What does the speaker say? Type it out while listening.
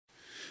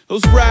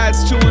Those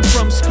rides to and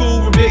from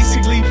school were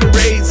basically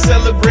parades,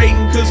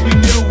 celebrating cause we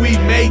knew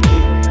we'd make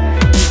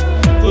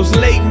it. Those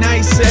late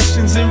night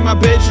sessions in my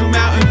bedroom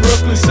out in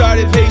Brooklyn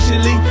started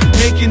patiently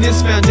making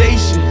this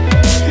foundation.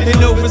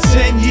 And over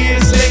 10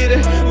 years later,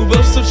 we're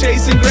both still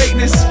chasing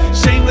greatness,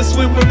 shameless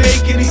when we're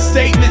making these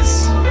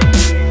statements.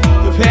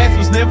 The path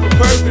was never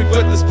perfect,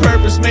 but this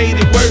purpose made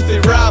it worth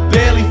it. Rob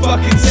barely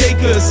fucking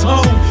take us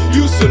home.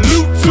 You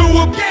salute to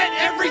him. Get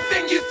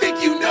everything you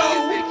think you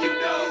know.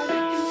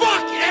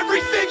 Fuck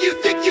everything you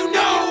think you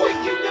know.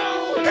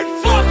 And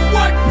fuck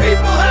what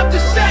people have to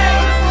say.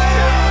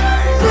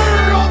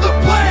 Burn all the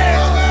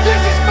plans.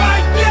 This is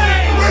my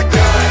day. We're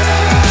doing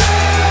it.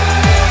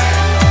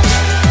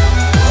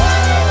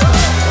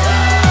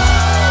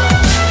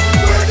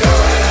 We're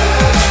doing it.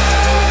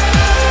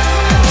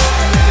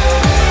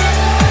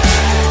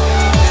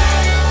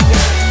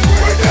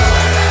 We're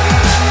doing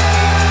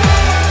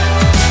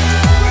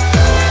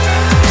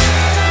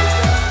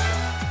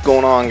What's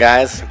going on,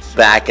 guys?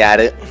 Back at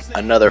it.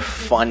 Another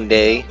fun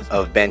day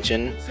of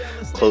benching.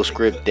 Close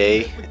grip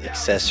day.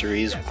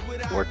 Accessories.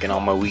 Working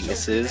on my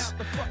weaknesses.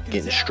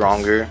 Getting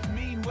stronger.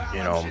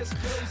 You know,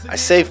 I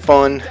say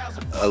fun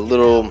a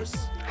little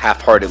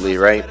half-heartedly,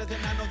 right?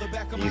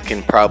 You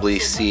can probably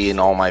see in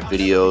all my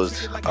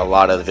videos, a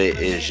lot of it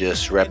is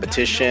just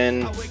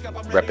repetition,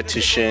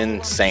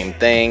 same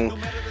thing.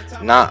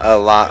 Not a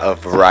lot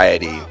of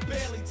variety.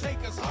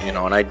 You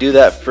know, and I do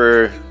that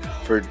for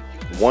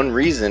one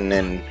reason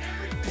and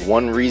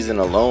one reason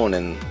alone,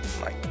 and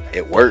like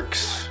it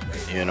works.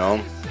 You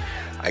know,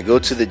 I go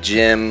to the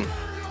gym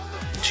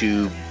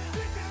to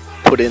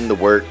put in the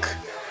work,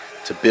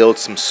 to build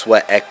some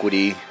sweat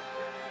equity,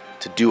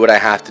 to do what I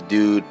have to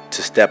do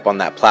to step on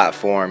that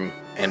platform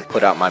and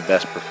put out my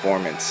best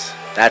performance.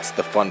 That's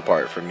the fun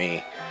part for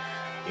me.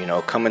 You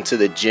know, coming to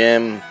the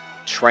gym,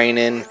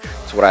 training,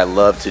 it's what I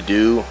love to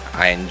do.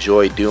 I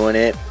enjoy doing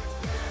it,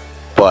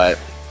 but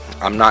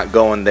I'm not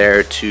going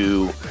there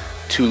to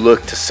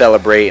look to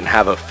celebrate and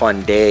have a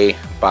fun day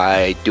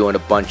by doing a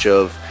bunch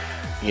of,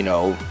 you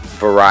know,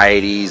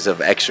 varieties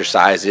of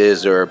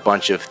exercises or a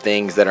bunch of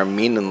things that are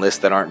meaningless,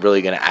 that aren't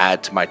really going to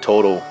add to my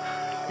total.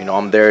 You know,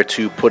 I'm there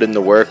to put in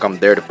the work, I'm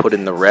there to put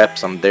in the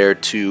reps, I'm there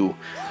to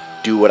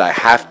do what I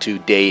have to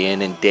day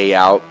in and day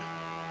out,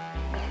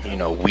 you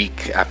know,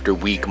 week after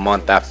week,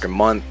 month after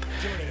month,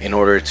 in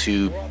order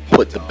to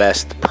put the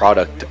best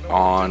product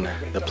on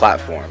the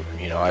platform.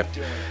 You know,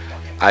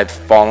 I've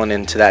fallen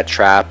into that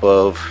trap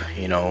of,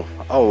 you know,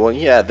 oh well,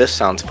 yeah, this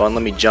sounds fun,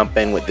 let me jump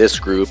in with this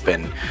group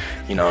and,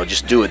 you know,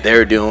 just do what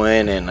they're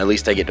doing, and at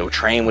least I get to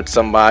train with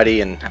somebody.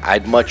 And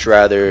I'd much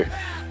rather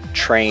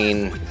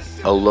train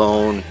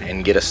alone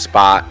and get a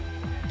spot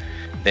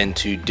than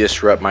to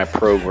disrupt my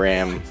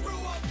program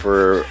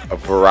for a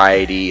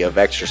variety of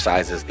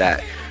exercises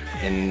that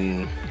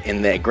in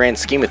the grand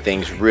scheme of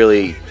things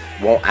really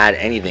won't add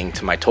anything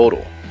to my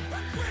total.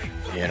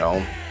 You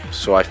know,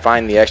 so I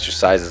find the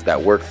exercises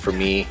that work for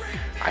me,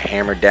 I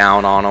hammer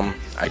down on them,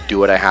 I do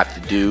what I have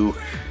to do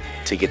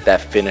to get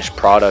that finished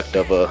product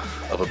of a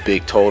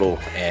big total.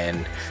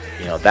 And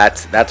you know,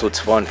 that's what's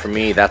fun for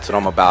me. That's what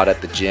I'm about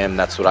at the gym.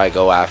 That's what I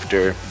go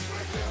after.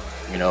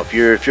 You know, if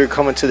you're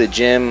coming to the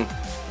gym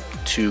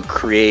to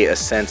create a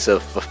sense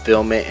of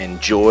fulfillment and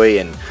joy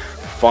and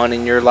fun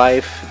in your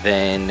life,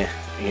 then,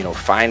 you know,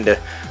 find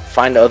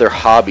other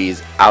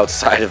hobbies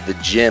outside of the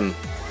gym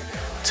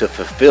to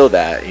fulfill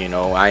that. You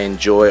know, I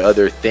enjoy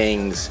other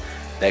things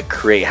that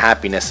create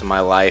happiness in my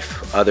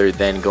life other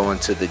than going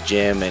to the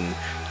gym and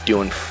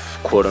doing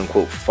quote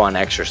unquote fun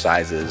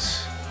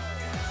exercises.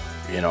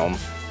 You know,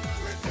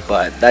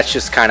 but that's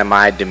just kind of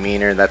my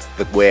demeanor. That's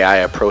the way I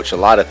approach a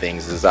lot of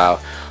things, is I'll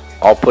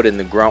put in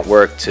the grunt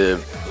work to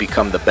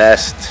become the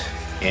best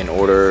in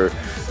order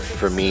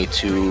for me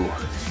to,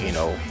 you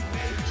know,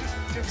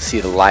 see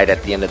the light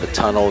at the end of the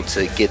tunnel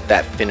to get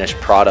that finished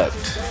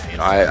product. You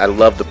know, I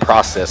love the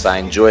process. I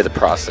enjoy the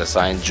process.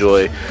 I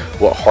enjoy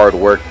what hard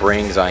work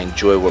brings. I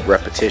enjoy what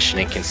repetition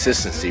and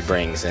consistency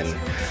brings. And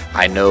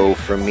I know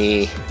for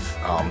me,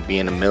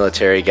 being a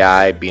military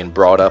guy, being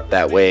brought up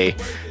that way,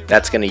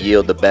 that's going to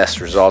yield the best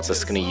results.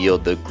 That's going to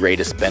yield the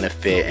greatest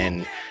benefit.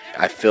 And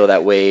I feel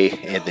that way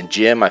in the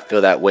gym. I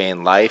feel that way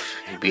in life.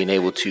 Being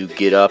able to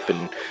get up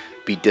and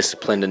be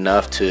disciplined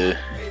enough to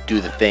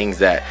do the things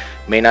that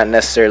may not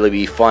necessarily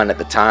be fun at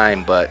the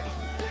time, but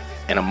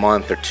in a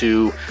month or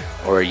two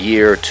or a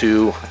year or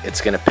two,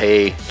 it's going to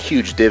pay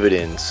huge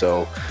dividends.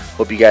 So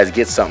hope you guys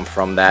get something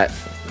from that.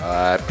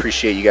 I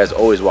appreciate you guys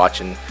always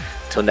watching.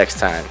 Till next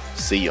time,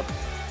 see you.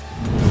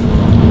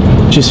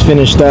 Just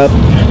finished up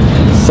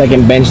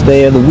second bench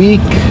day of the week.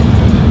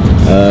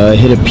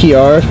 Hit a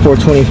PR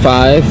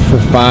 425 for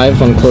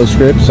 5 on close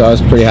grip, so I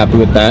was pretty happy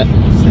with that.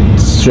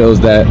 It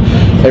shows that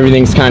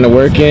everything's kind of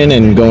working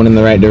and going in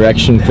the right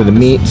direction for the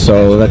meet,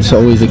 so that's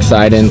always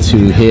exciting to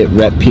hit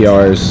rep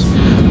PRs.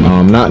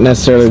 Not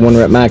necessarily 1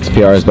 rep max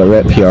PRs, but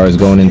rep PRs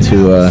going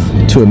into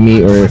a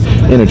meet or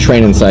in a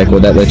training cycle.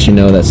 That lets you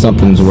know that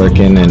something's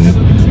working. And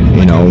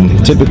you know,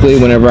 typically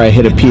whenever I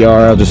hit a PR,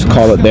 I'll just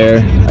call it there.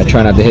 I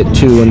try not to hit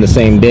 2 in the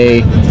same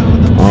day.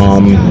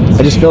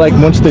 I just feel like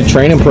once the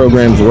training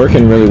program's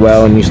working really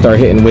well and you start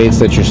hitting weights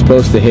that you're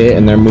supposed to hit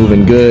and they're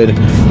moving good,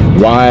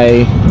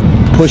 why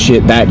push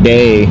it that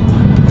day?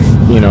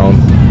 You know,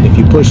 if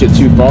you push it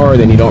too far,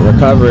 then you don't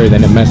recover,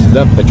 then it messes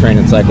up the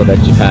training cycle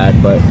that you've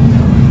had. But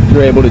if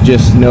you're able to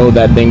just know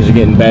that things are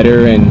getting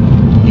better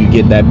and you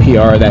get that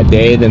PR that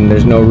day, then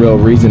there's no real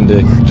reason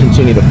to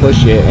continue to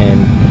push it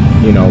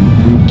and, you know,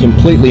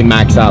 completely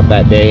max out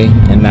that day,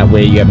 and that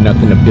way you have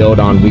nothing to build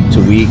on week to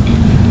week.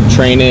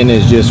 Training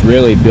is just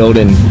really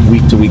building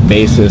week to week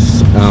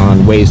basis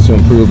on ways to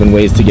improve and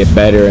ways to get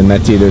better, and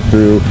that's either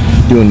through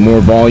doing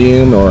more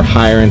volume or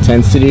higher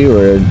intensity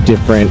or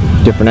different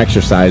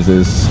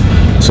exercises.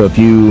 So if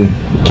you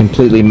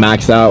completely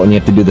max out and you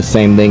have to do the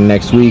same thing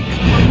next week,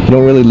 you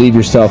don't really leave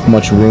yourself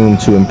much room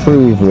to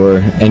improve or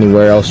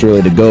anywhere else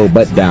really to go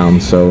but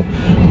down. So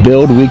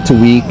build week to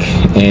week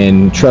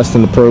and trust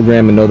in the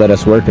program and know that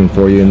it's working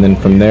for you, and then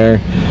from there,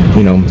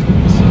 you know,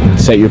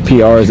 set your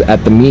PRs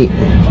at the meet.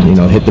 You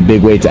know, hit the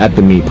big weights at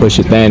the meet, push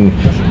it then,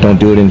 don't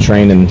do it in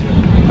training.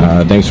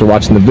 Thanks for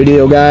watching the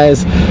video,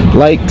 guys.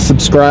 Like,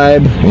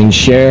 subscribe, and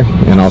share,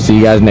 and I'll see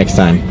you guys next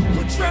time.